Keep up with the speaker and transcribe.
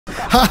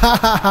Ha ha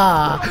ha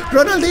ha!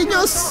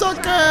 Ronaldinho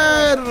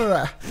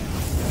Soccer!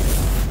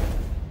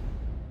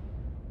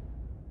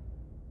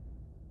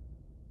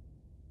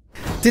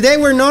 Today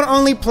we're not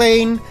only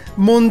playing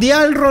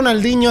Mundial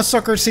Ronaldinho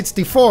Soccer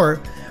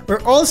 64,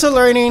 we're also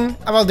learning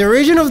about the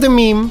origin of the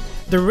meme,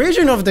 the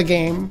origin of the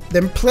game,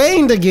 then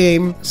playing the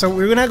game. So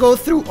we're gonna go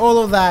through all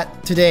of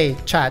that today,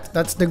 chat.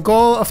 That's the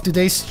goal of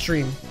today's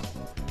stream.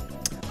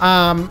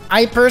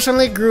 I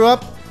personally grew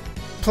up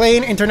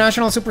playing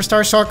International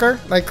Superstar Soccer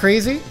like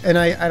crazy, and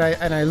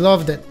I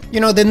loved it.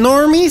 You know, the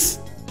normies,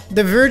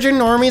 the virgin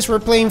normies were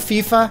playing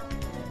FIFA.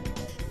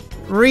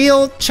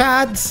 Real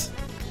chads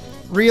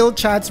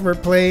were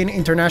playing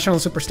International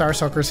Superstar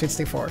Soccer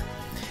 64.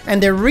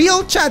 And the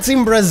real chads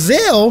in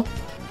Brazil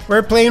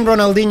were playing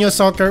Ronaldinho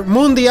Soccer,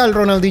 Mundial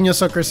Ronaldinho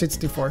Soccer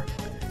 64.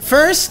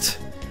 First,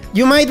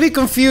 you might be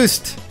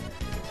confused,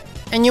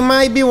 and you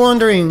might be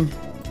wondering,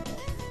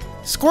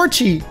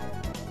 Scorchy,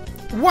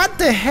 what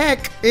the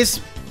heck is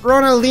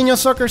Ronaldinho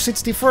Soccer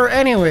 64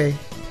 anyway?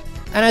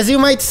 And as you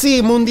might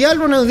see, Mundial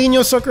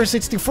Ronaldinho Soccer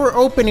 64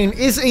 opening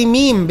is a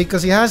meme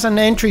because it has an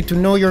entry to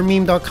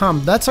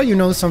knowyourmeme.com. That's how you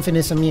know something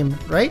is a meme,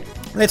 right?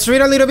 Let's read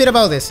a little bit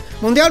about this.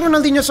 Mundial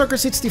Ronaldinho Soccer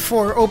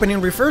 64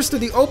 opening refers to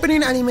the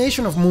opening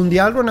animation of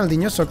Mundial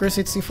Ronaldinho Soccer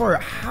 64.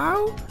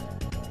 How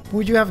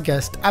would you have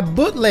guessed? A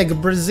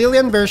bootleg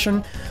Brazilian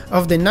version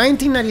of the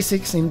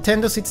 1996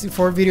 Nintendo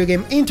 64 video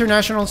game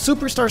International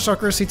Superstar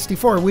Soccer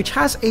 64, which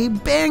has a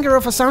banger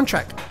of a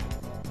soundtrack.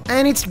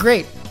 And it's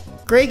great.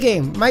 Great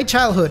game. My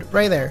childhood,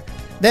 right there.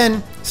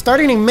 Then,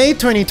 starting in May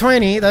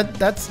 2020,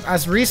 that's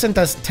as recent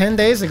as 10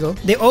 days ago,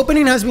 the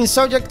opening has been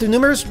subject to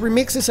numerous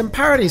remixes and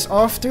parodies,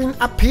 often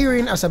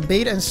appearing as a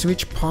bait and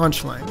switch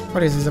punchline.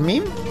 What is this, a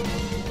meme?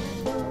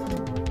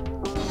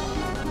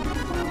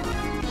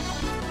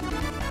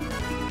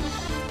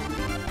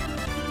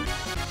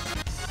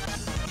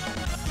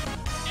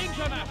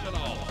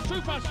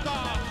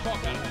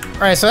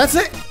 Alright, so that's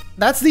it.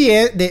 That's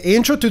the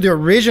intro to the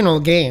original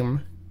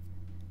game.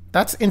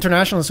 That's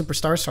International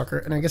Superstar Soccer,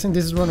 and I'm guessing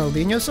this is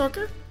Ronaldinho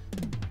Soccer?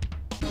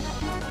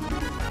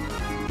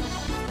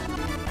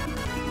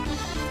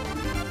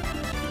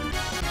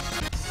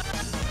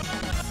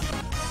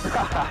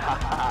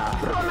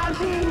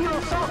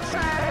 Ronaldinho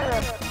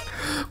Soccer!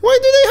 Why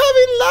do they have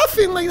him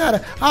laughing like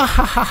that? Ha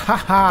ha ha ha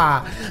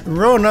ha!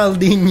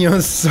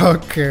 Ronaldinho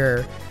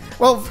Soccer.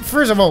 Well,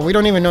 first of all, we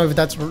don't even know if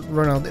that's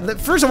Ronaldo.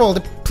 First of all,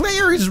 the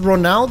player is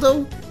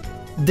Ronaldo.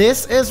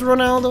 This is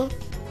Ronaldo.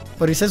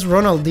 But he says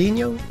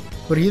Ronaldinho.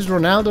 But he's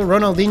Ronaldo.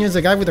 Ronaldinho is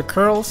the guy with the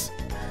curls.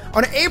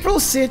 On April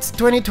 6,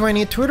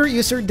 2020, Twitter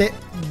user the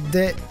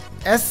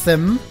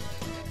SM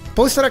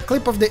posted a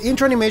clip of the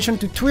intro animation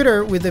to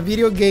Twitter with the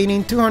video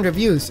gaining 200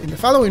 views. In the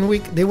following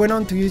week, they went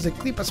on to use the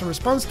clip as a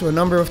response to a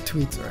number of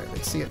tweets. All right,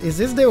 let's see it. Is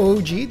this the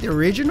OG, the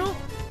original?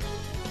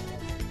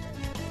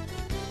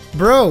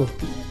 Bro,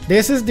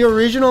 this is the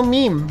original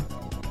meme.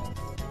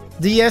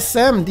 The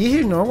SM, did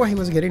he know what he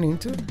was getting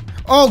into?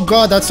 Oh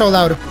God, that's so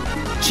loud.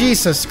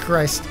 Jesus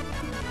Christ.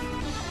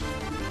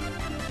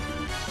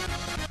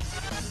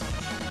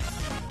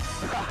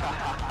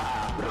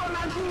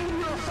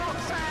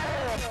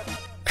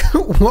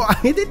 Why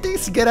did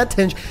this get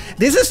attention?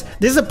 This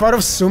is a part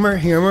of Sumer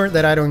humor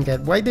that I don't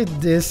get. Why did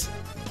this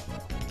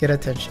get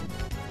attention?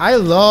 I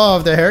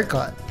love the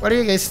haircut. What do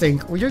you guys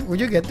think? Would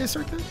you get this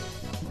haircut?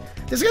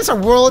 This guy's a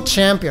world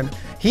champion.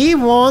 He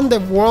won the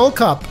World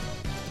Cup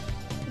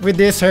with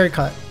this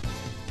haircut.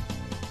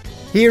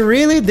 He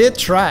really did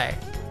try.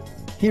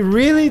 He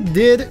really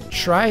did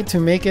try to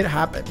make it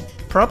happen.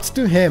 Props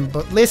to him.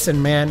 But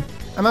listen, man,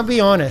 I'm gonna be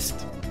honest.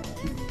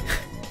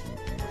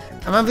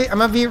 I'm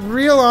gonna be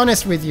real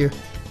honest with you.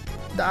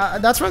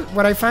 That's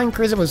what I find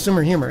crazy about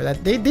Sumer humor.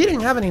 That they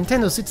didn't have a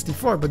Nintendo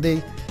 64, but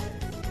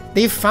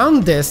they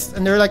found this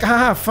and they're like,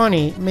 haha,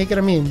 funny, make it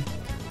a meme.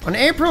 On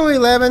April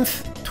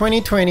 11th,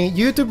 2020,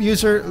 YouTube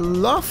user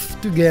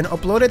Love2Gain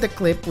uploaded the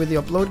clip with the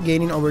upload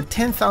gaining over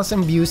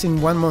 10,000 views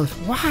in 1 month.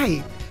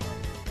 Why?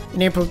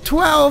 In April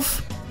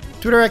 12th,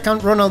 Twitter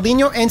account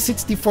Ronaldinho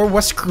N64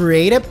 was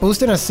created,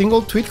 posting a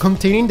single tweet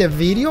containing the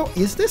video.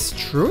 Is this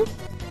true?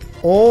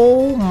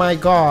 Oh my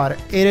God,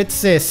 it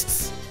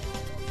exists.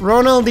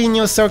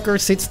 Ronaldinho Soccer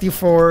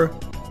 64,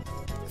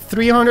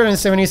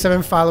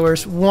 377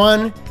 followers,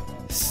 one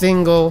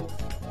single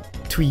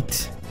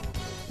tweet.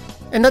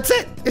 And that's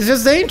it. It's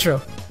just the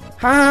intro.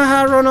 Ha ha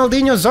ha,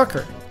 Ronaldinho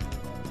Soccer.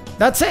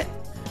 That's it.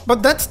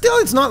 But that still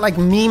is not like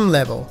meme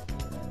level.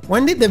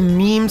 When did the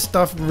meme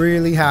stuff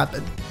really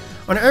happen?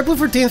 On April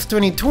 14th,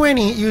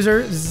 2020,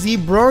 user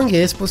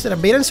Zbrongis posted a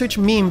bait and switch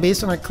meme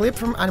based on a clip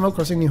from Animal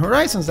Crossing New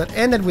Horizons that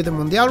ended with the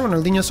Mundial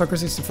Ronaldinho Soccer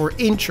 64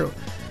 intro.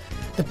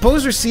 The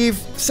post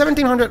received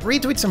 1,700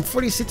 retweets and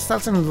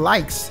 46,000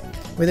 likes,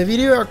 with the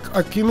video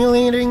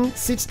accumulating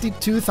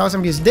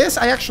 62,000 views. This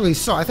I actually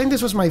saw. I think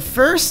this was my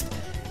first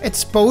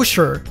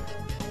exposure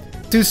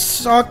to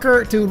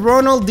soccer, to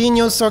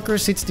Ronaldinho Soccer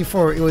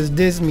 64. It was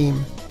this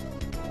meme.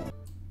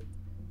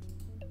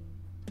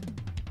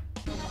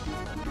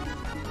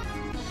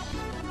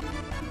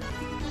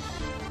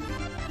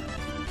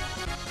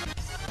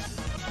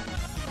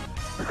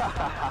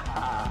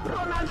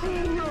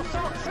 Ronaldinho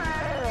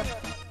soccer.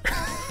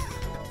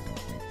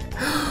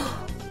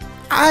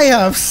 I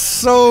have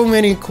so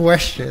many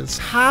questions.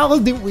 How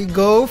did we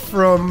go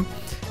from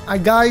a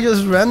guy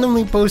just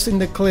randomly posting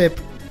the clip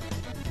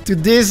to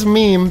this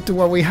meme to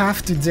what we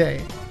have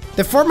today?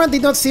 The format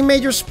did not see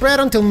major spread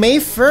until May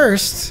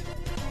 1st.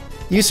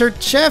 User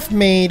Chef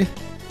Made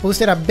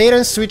posted a bait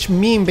and switch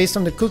meme based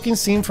on the cooking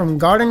scene from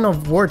Garden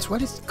of Words.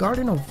 What is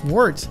Garden of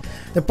Words?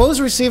 The post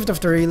received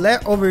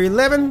over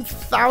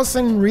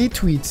 11,000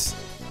 retweets.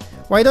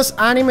 Why does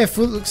anime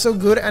food look so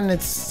good and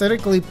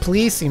aesthetically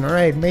pleasing?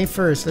 Alright, May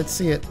 1st, let's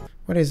see it.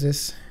 What is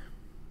this?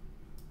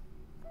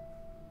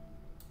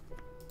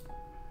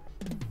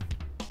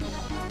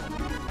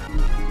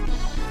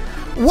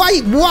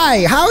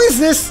 Why? How is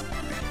this?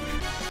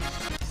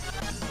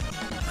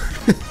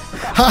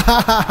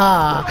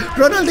 HAHAHA!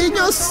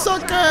 Ronaldinho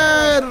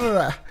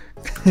soccer!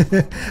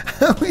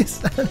 How is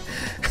that?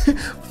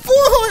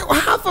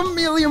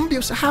 500,000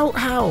 views. How?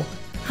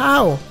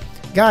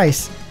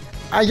 Guys,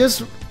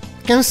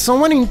 can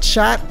someone in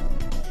chat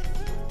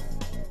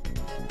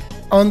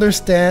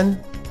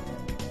understand?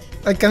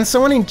 Like, does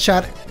someone in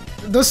chat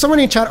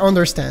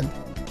understand?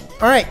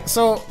 Alright,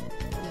 so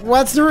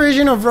what's the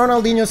origin of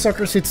Ronaldinho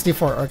Soccer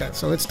 64? Okay,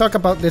 so let's talk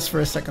about this for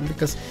a second,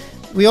 because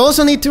we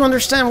also need to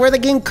understand where the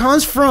game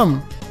comes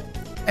from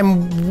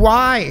and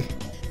why.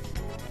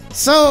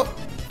 So,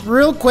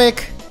 real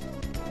quick,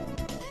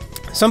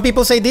 some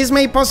people say this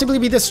may possibly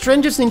be the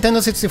strangest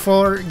Nintendo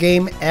 64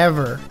 game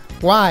ever.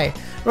 Why?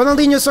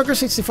 Ronaldinho Soccer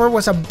 64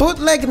 was a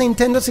bootleg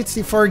Nintendo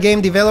 64 game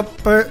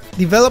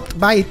developed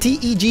by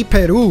TEG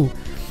Peru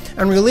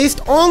and released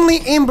only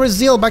in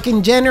Brazil back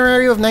in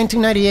January of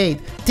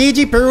 1998.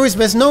 TEG Peru is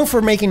best known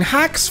for making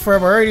hacks for a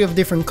variety of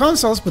different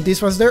consoles, but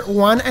this was their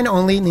one and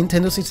only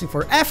Nintendo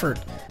 64 effort.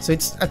 So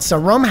it's a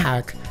ROM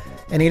hack.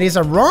 And it is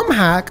a ROM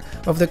hack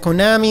of the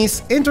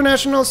Konami's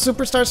International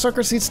Superstar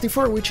Soccer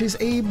 64, which is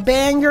a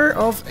banger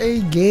of a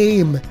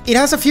game. It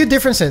has a few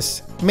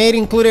differences. Made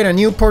included a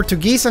new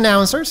Portuguese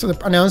announcer, so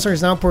the announcer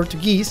is now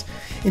Portuguese.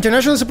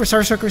 International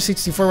Superstar Soccer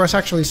 64 was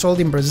actually sold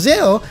in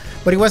Brazil,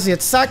 but it was the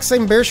exact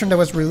same version that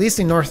was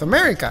released in North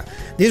America.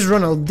 This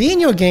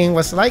Ronaldinho game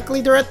was likely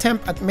their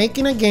attempt at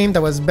making a game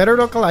that was better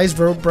localized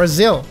for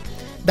Brazil.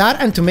 That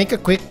and to make a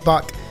quick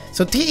buck.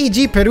 So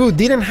TEG Peru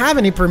didn't have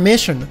any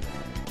permission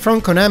from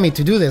Konami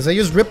to do this. They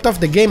just ripped off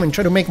the game and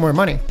tried to make more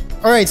money.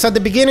 Alright, so at the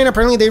beginning,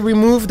 apparently they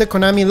removed the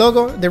Konami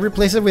logo. They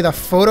replaced it with a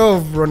photo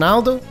of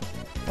Ronaldo,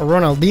 or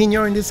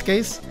Ronaldinho in this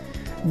case.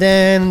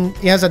 Then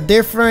it has a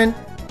different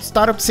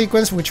startup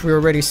sequence, which we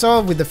already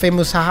saw with the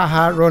famous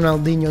HAHAHA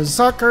Ronaldinho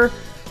soccer.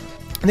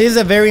 This is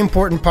a very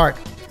important part.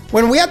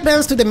 When we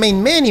advance to the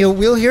main menu,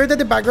 we'll hear that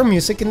the background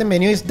music in the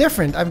menu is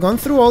different. I've gone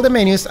through all the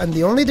menus, and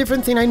the only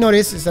different thing I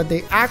noticed is that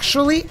they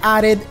actually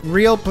added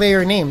real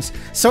player names.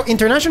 So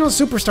International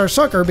Superstar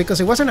Soccer,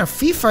 because it wasn't a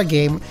FIFA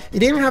game,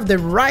 it didn't have the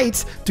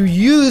rights to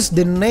use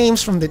the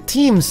names from the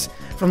teams,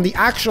 from the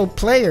actual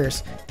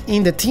players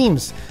in the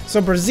teams.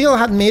 So Brazil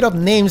had made up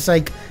names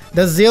like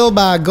Da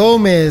Silva,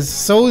 Gomez,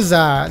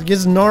 Souza,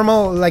 just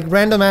normal, like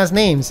random ass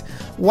names.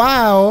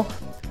 Wow.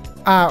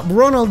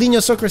 Ronaldinho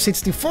Soccer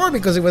 64,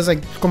 because it was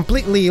like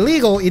completely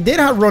illegal, it did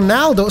have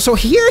Ronaldo. So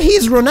here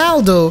he's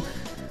Ronaldo,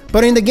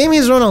 but in the game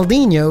he's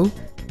Ronaldinho.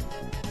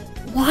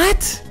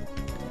 What?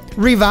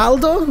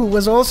 Rivaldo, who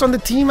was also on the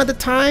team at the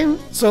time.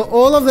 So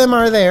all of them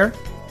are there.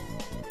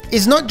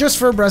 It's not just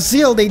for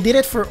Brazil, they did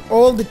it for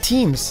all the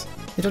teams.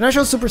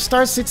 International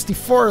Superstar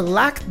 64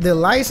 lacked the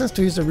license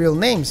to use the real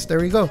names. There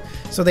we go.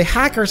 So the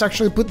hackers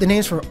actually put the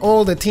names for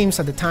all the teams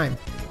at the time.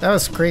 That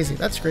was crazy.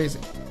 That's crazy.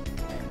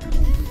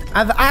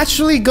 I've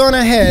actually gone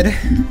ahead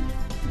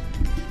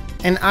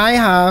and I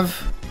have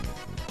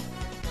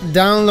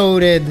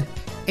downloaded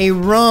a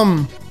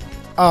ROM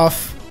of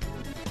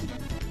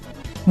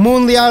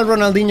Mundial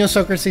Ronaldinho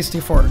Soccer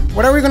 64.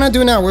 What are we gonna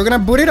do now? We're gonna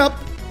boot it up.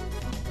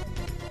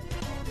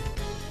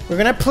 We're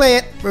gonna play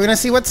it. We're gonna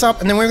see what's up,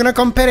 and then we're gonna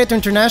compare it to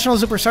International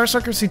Superstar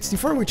Soccer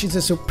 64, which is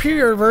a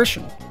superior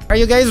version. Are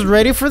you guys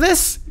ready for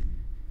this?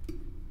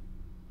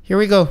 Here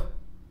we go.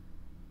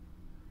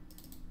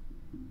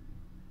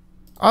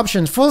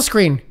 Options, full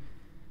screen.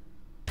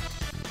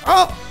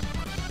 Oh!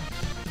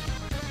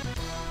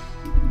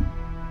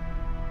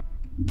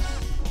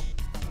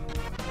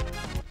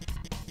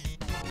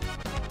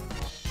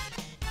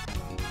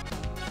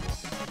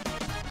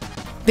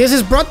 This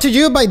is brought to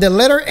you by the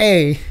letter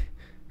A.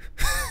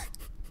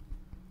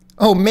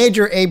 Oh,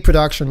 Major A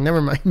Production.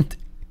 Never mind.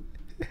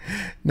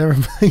 Never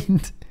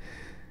mind.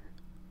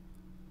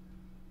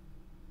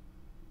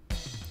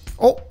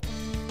 Oh!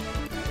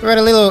 We got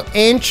a little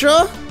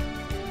intro.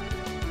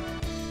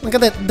 Look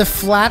at the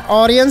flat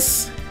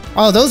audience.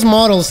 Oh, those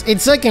models.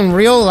 It's like in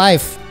real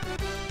life.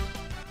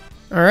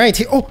 Alright.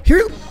 Oh,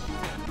 here.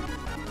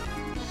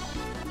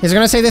 He's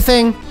gonna say the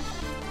thing.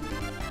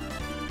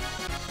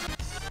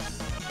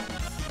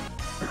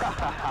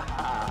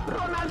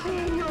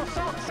 Ronaldinho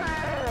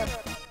soccer.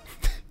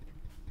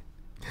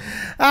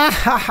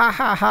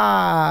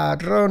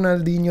 HAHAHA.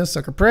 Ronaldinho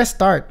soccer. Press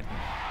start.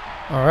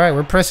 Alright,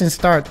 we're pressing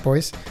start,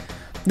 boys.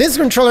 This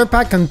controller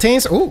pack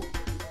contains... Ooh,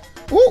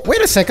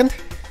 wait a second.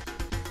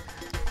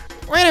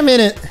 Wait a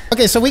minute.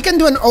 Okay, so we can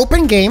do an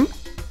open game.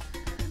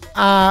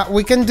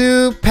 We can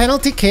do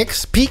penalty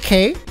kicks,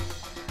 PK.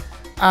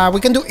 We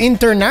can do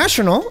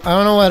international. I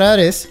don't know what that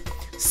is.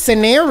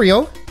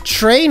 Scenario,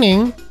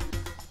 training,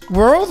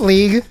 World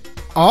League,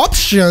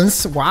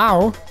 options.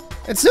 Wow.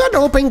 Let's do an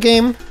open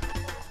game.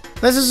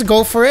 Let's just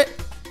go for it.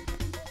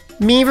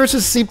 Me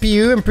versus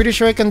CPU. I'm pretty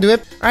sure I can do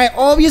it. All right,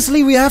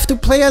 obviously we have to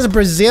play as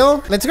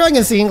Brazil. Let's go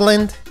against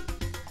England.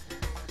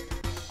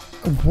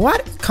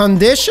 What?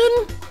 Condition?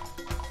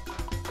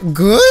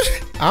 Good?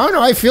 I don't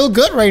know. I feel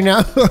good right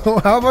now.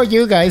 How about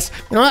you guys?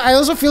 You know what? I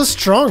also feel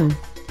strong.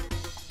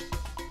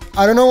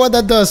 I don't know what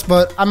that does,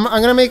 but I'm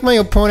gonna make my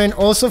opponent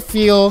also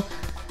feel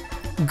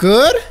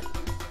good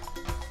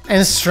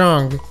and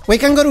strong. We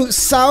can go to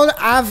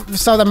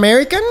South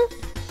American,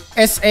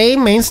 SA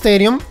main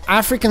stadium,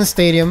 African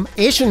stadium,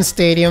 Asian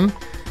stadium,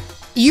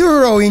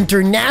 Euro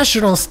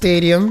International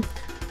Stadium,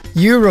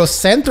 Euro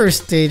Center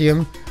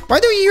Stadium. Why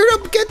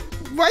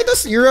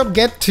does Europe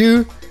get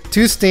two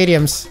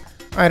stadiums?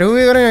 Alright, who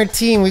we got on our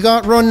team? We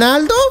got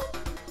Ronaldo?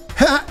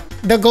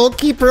 The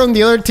goalkeeper on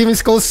the other team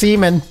is called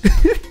Seaman.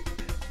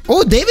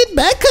 Oh, David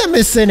Beckham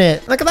is in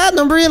it. Look at that,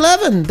 number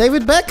 11,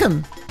 David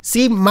Beckham.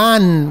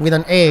 Seaman with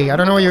an A. I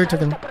don't know what you're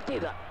talking.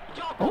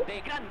 Oh.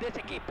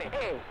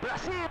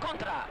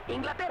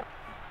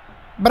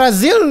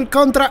 Brazil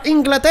contra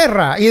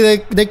Inglaterra.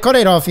 They cut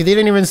it off. He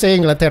didn't even say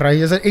Inglaterra.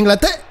 He said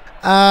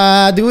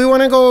Inglaterra. Do we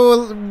want to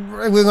go?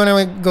 We're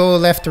gonna go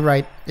left to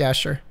right. Yeah,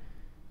 sure.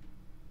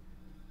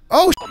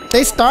 Oh,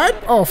 they start?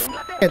 Oh,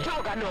 it.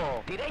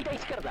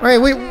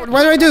 Wait,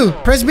 what do I do?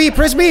 Press B,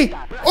 press B.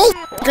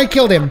 Oh, I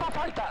killed him.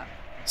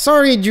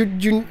 Sorry,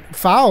 you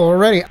foul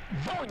already.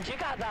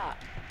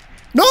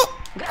 No!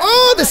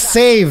 Oh, the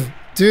save.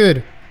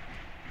 Dude.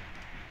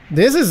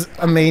 This is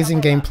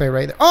amazing gameplay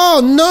right there.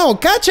 Oh, no!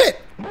 Catch it!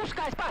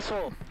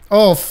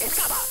 Oh,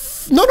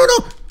 no, no,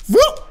 no!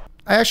 Whoa!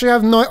 I actually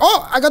have no...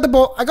 Oh, I got the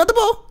ball. I got the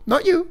ball.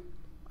 Not you.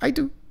 I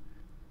do.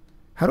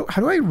 How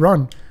do I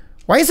run?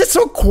 Why is it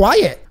so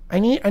quiet? I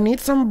need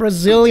some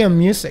Brazilian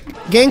music.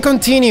 Game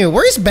continue.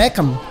 Where's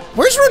Beckham?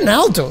 Where's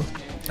Ronaldo?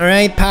 All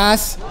right,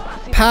 pass.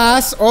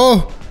 Pass.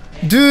 Oh,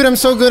 dude, I'm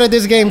so good at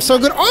this game. So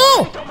good.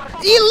 Oh,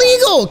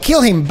 illegal.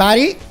 Kill him,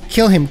 buddy.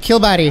 Kill him. Kill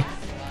buddy.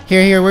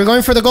 Here. We're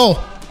going for the goal.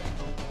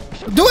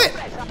 Do it.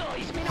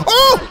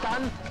 Oh,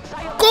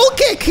 goal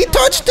kick. He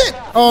touched it.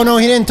 Oh, no,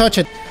 he didn't touch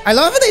it. I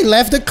love how they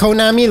left the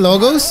Konami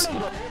logos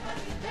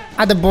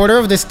at the border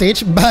of the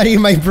stage. Buddy,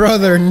 my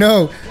brother,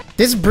 no.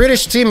 This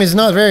British team is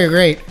not very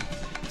great.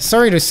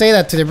 Sorry to say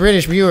that to the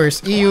British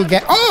viewers. EU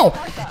get... Oh!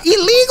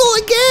 Illegal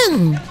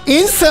again!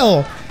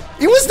 Incel!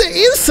 It was the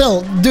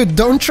incel! Dude,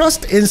 don't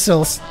trust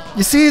incels.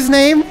 You see his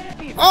name?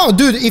 Oh,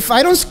 dude, if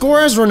I don't score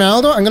as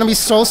Ronaldo, I'm gonna be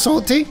so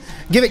salty.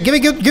 Give it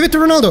to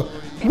Ronaldo.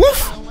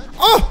 Woof!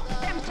 Oh!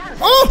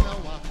 Oh!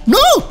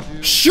 No!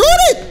 Shoot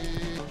it!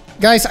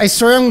 Guys, I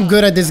swear I'm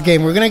good at this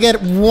game. We're gonna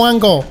get one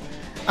goal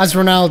as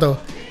Ronaldo.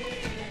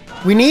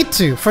 We need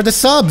to, for the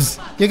subs.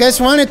 You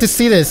guys wanted to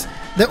see this.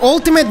 The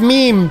ultimate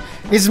meme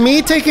is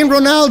me taking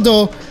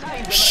Ronaldo,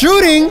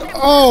 shooting.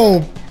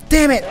 Oh,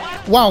 damn it.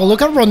 Wow,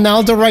 look at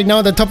Ronaldo right now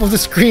at the top of the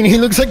screen. He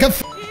looks like a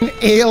f***ing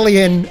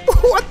alien.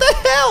 What the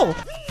hell?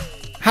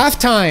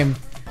 Halftime.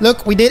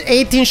 Look, we did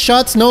 18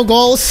 shots, no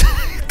goals.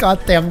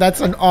 God damn,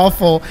 that's an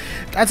awful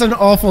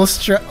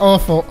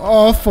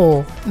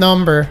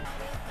number.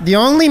 The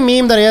only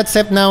meme that I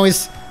accept now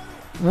is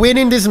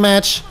winning this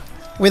match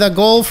with a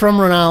goal from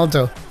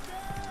Ronaldo.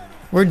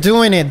 We're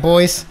doing it,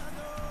 boys.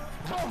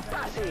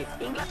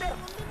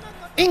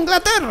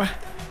 Inglaterra.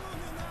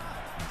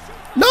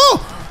 No!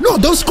 No,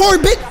 don't score,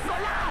 bit!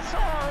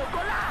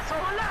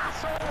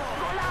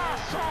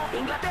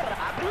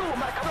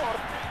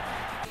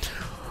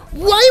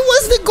 Why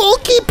was the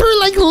goalkeeper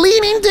like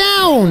leaning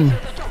down?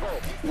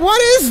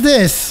 What is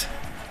this?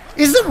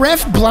 Is the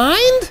ref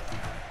blind?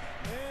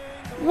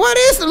 What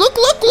is...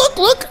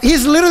 Look!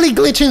 He's literally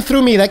glitching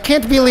through me. That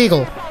can't be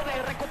legal.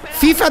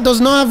 FIFA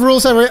does not have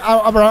rules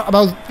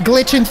about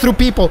glitching through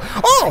people.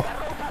 Oh!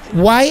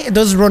 Why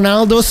does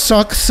Ronaldo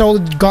suck so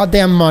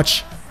goddamn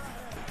much?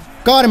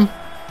 Got him.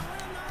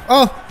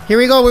 Oh, here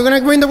we go. We're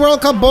gonna win the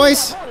World Cup,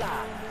 boys.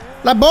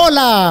 La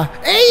bola.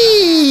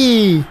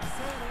 Hey!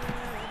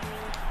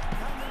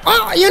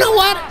 Oh, you know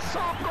what?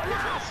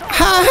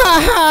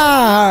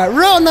 Ha!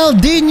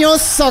 Ronaldinho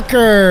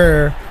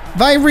soccer.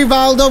 By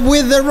Rivaldo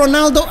with the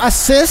Ronaldo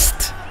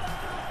assist.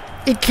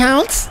 It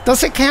counts?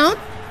 Does it count?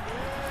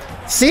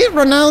 See,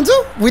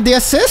 Ronaldo with the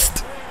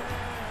assist?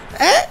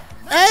 Hey,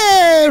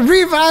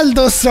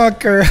 Rivaldo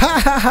soccer!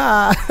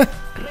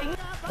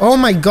 Oh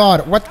my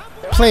god, what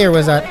player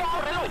was that?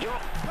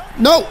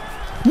 No!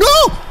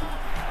 No!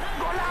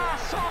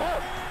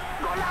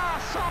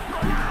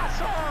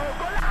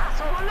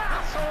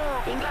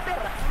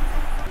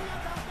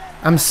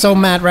 I'm so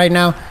mad right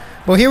now.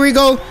 But here we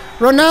go.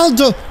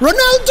 Ronaldo!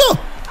 Ronaldo!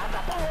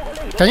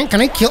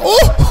 Can I kill?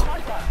 Oh!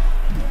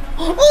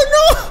 Oh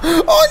no!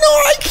 Oh no!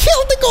 I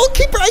killed the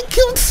goalkeeper! I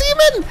killed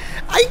Seaman!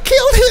 I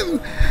killed him!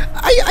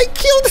 I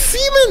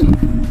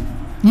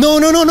No,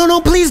 no, no, no,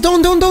 no, please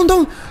don't.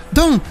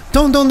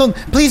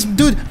 Please,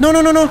 dude. No,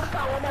 no, no, no.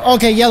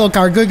 Okay, yellow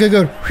card. Good, good,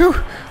 good. Whew,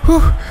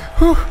 whew,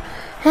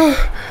 whew,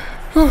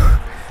 whew.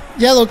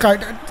 Yellow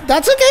card.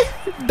 That's okay.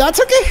 That's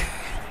okay.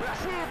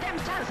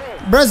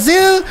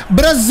 Brazil.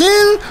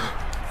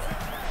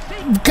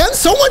 Can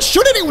someone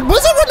shoot it?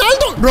 Was it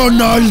Ronaldo?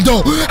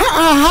 Ronaldo.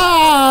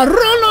 Ha,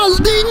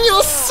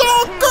 Ronaldinho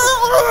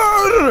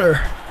soccer.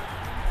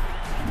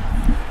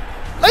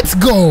 Let's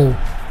go.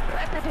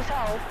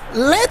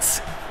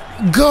 Let's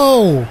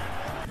go.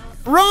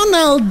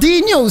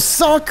 Ronaldinho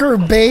soccer,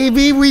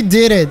 baby. We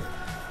did it.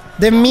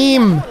 The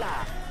meme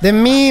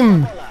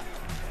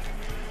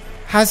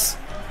has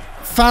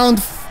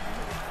found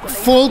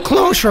full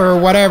closure or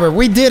whatever.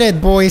 We did it,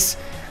 boys.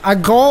 A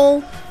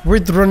goal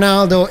with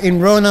Ronaldo in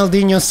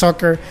Ronaldinho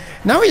soccer.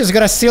 Now we just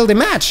gotta seal the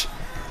match.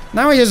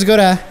 Now we just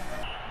gotta...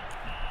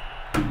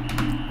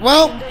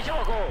 Well...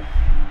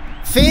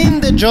 Fin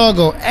de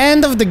jogo.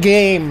 End of the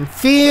game.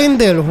 Fin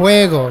del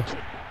juego.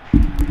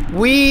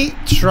 We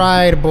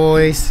tried,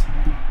 boys.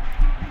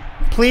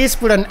 Please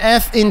put an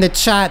F in the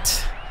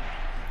chat.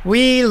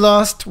 We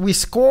lost. We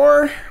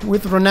score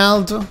with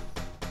Ronaldo.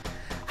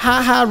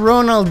 Haha,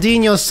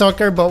 Ronaldinho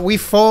soccer, but we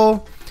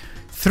fall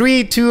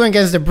 3-2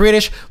 against the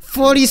British.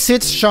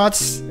 46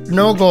 shots,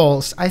 no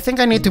goals. I think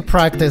I need to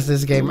practice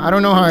this game. I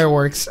don't know how it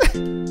works.